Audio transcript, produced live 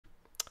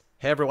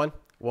Hey everyone,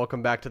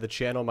 welcome back to the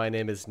channel. My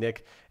name is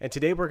Nick, and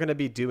today we're going to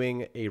be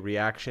doing a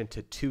reaction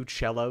to two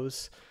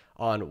cellos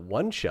on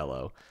one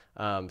cello.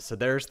 So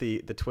there's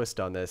the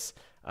twist on this.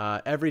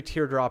 Every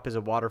Teardrop is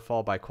a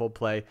Waterfall by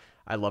Coldplay.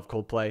 I love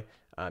Coldplay.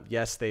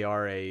 Yes, they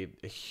are a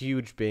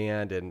huge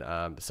band,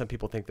 and some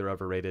people think they're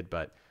overrated,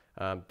 but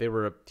they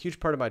were a huge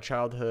part of my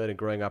childhood and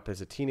growing up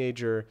as a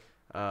teenager.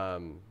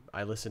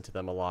 I listened to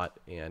them a lot,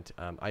 and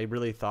I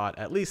really thought,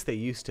 at least they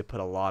used to put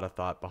a lot of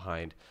thought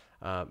behind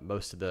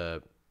most of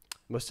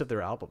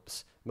their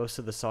albums. Most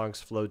of the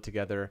songs flowed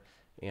together,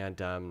 and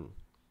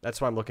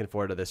that's why I'm looking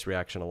forward to this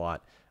reaction a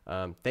lot.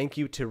 Thank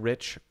you to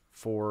Rich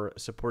for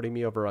supporting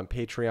me over on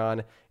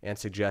Patreon and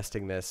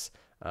suggesting this.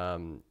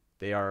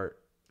 They are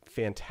a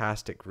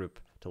fantastic group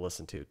to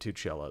listen to,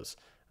 2CELLOS.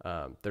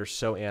 They're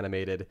so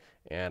animated,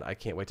 and I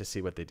can't wait to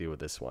see what they do with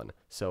this one.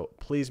 So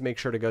please make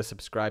sure to go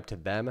subscribe to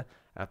them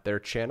at their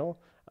channel,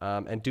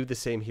 and do the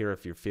same here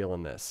if you're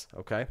feeling this,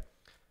 okay?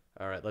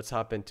 All right, let's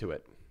hop into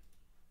it.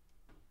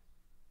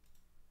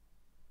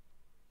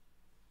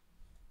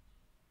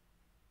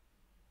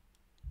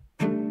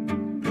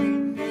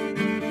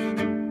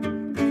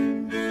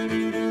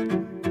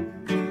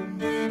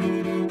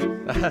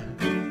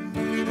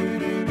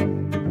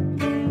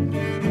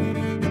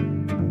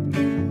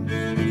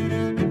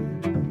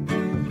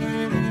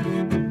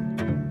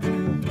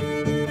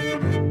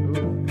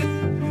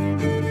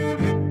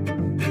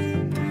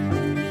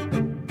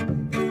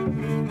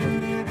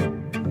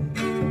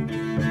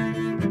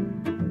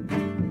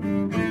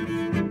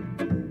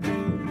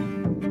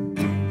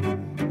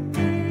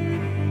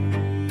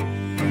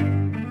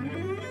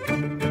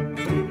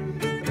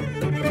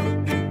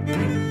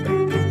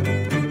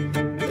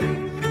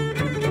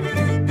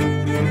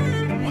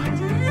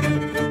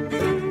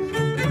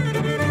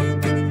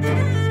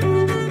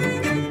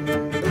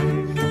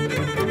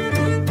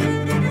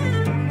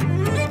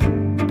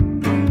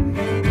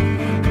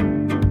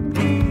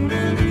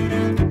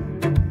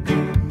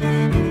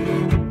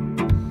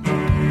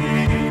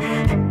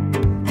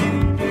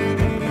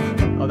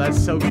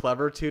 That's so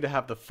clever too, to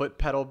have the foot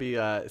pedal be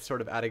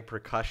sort of adding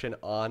percussion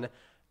on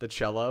the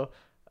cello.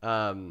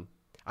 I'm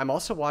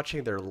also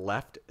watching their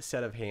left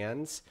set of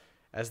hands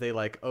as they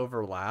like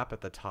overlap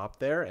at the top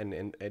there,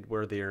 and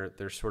where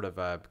they're sort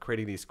of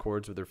creating these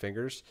chords with their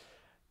fingers.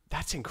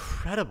 That's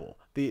incredible.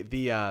 The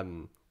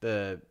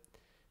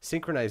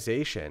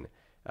synchronization,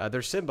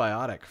 they're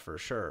symbiotic for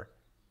sure.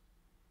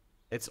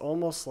 It's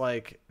almost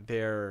like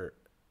they're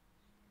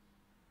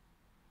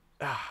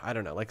I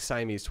don't know, like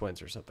Siamese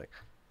twins or something.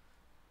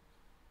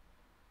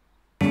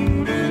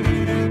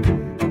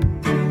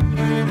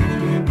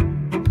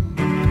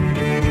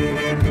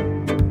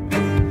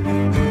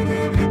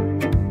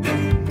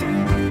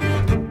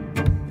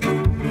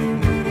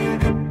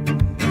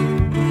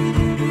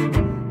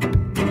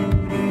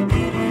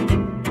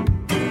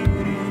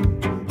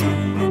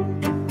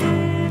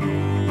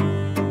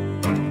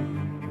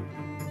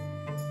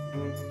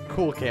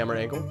 Cool camera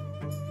angle.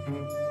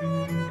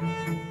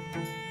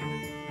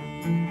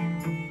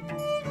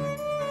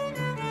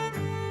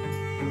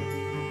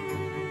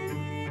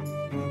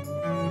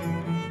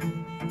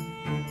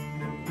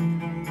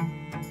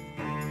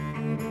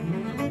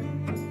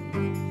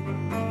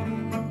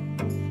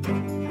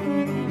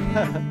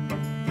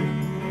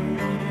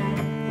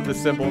 The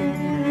symbol.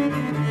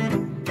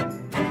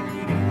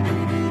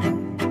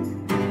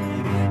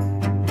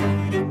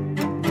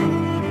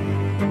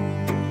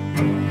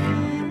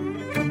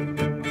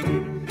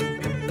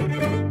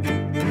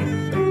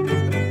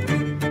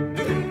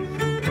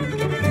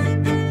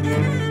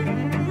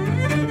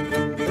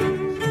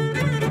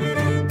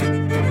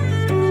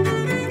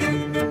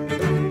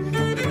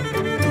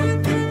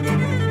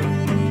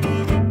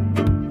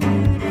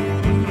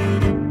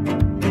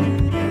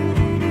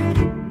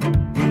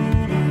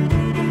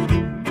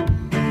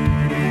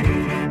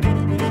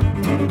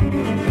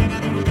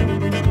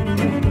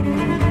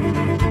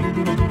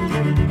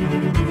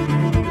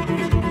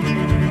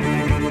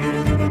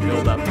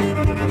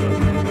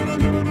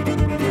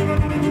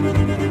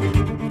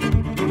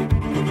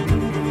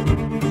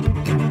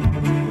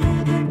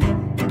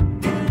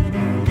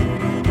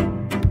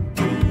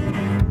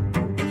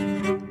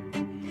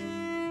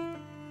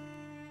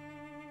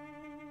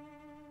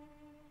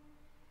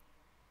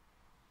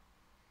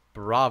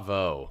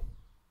 Bravo.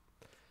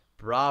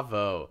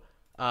 Bravo.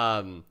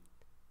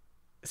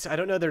 So I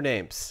don't know their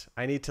names.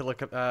 I need to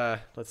look up,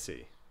 let's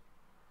see.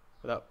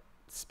 Without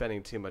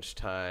spending too much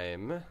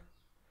time.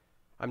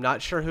 I'm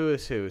not sure who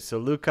is who. So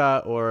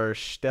Luca or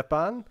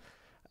Stepan.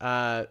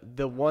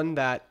 The one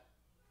that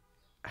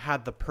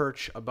had the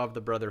perch above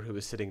the brother who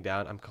was sitting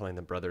down. I'm calling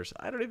them brothers.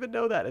 I don't even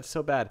know that. It's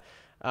so bad.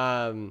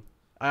 I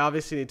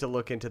obviously need to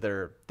look into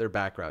their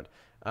background.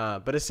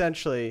 But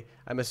essentially,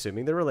 I'm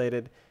assuming they're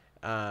related.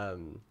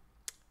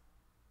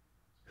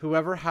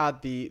 Whoever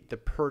had the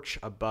perch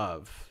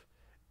above,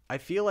 I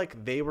feel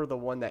like they were the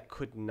one that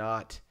could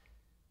not.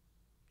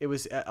 It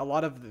was a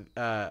lot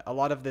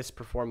of this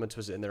performance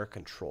was in their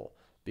control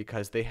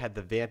because they had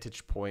the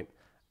vantage point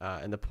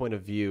and the point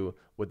of view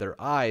with their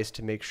eyes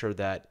to make sure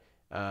that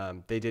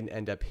they didn't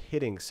end up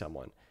hitting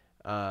someone.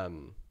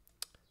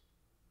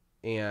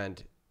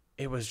 And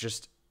it was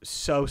just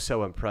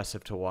so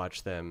impressive to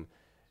watch them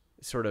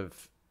sort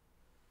of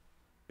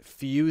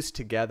fuse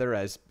together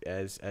as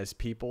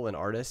people and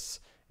artists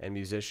and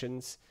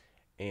musicians,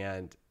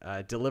 and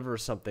deliver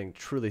something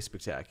truly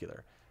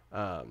spectacular.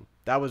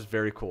 That was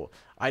very cool.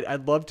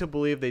 I'd love to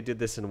believe they did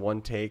this in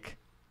one take.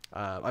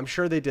 I'm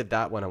sure they did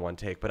that one in one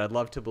take, but I'd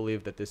love to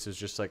believe that this is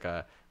just like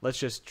a, let's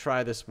just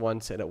try this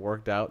once and it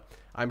worked out.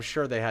 I'm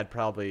sure they had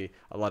probably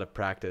a lot of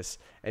practice,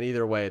 and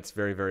either way, it's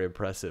very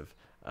impressive.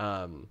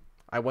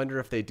 I wonder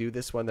if they do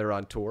this when they're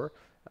on tour,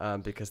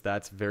 because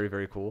that's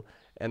very cool.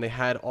 And they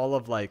had all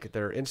of like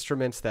their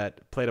instruments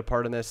that played a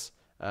part in this,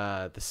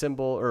 the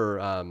cymbal,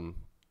 or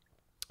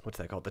what's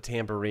that called? The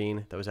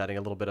tambourine that was adding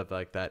a little bit of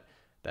like that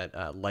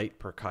light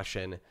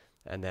percussion.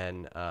 And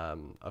then,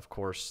 of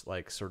course,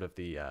 like sort of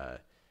the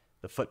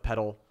foot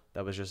pedal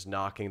that was just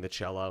knocking the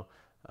cello.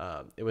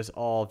 It was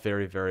all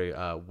very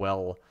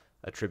well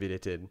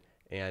attributed,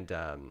 and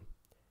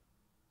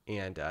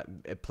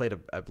it played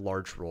a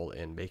large role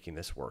in making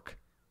this work.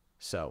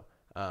 So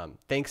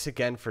thanks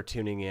again for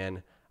tuning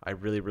in. I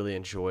really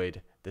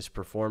enjoyed this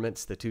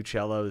performance. The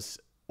 2CELLOS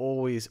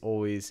always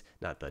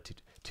not the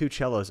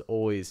 2CELLOS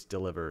always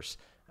delivers.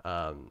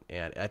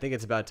 And I think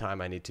it's about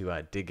time I need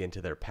to dig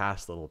into their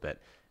past a little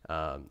bit,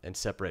 and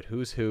separate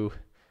who's who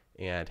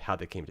and how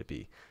they came to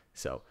be.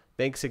 So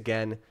thanks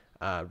again,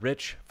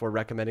 Rich, for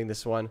recommending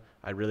this one.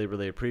 I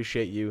really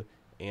appreciate you.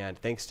 And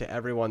thanks to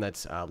everyone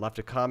that's left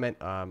a comment,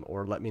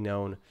 or let me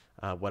know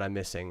what I'm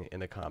missing in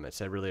the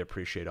comments. I really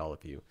appreciate all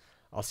of you.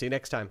 I'll see you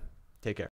next time. Take care.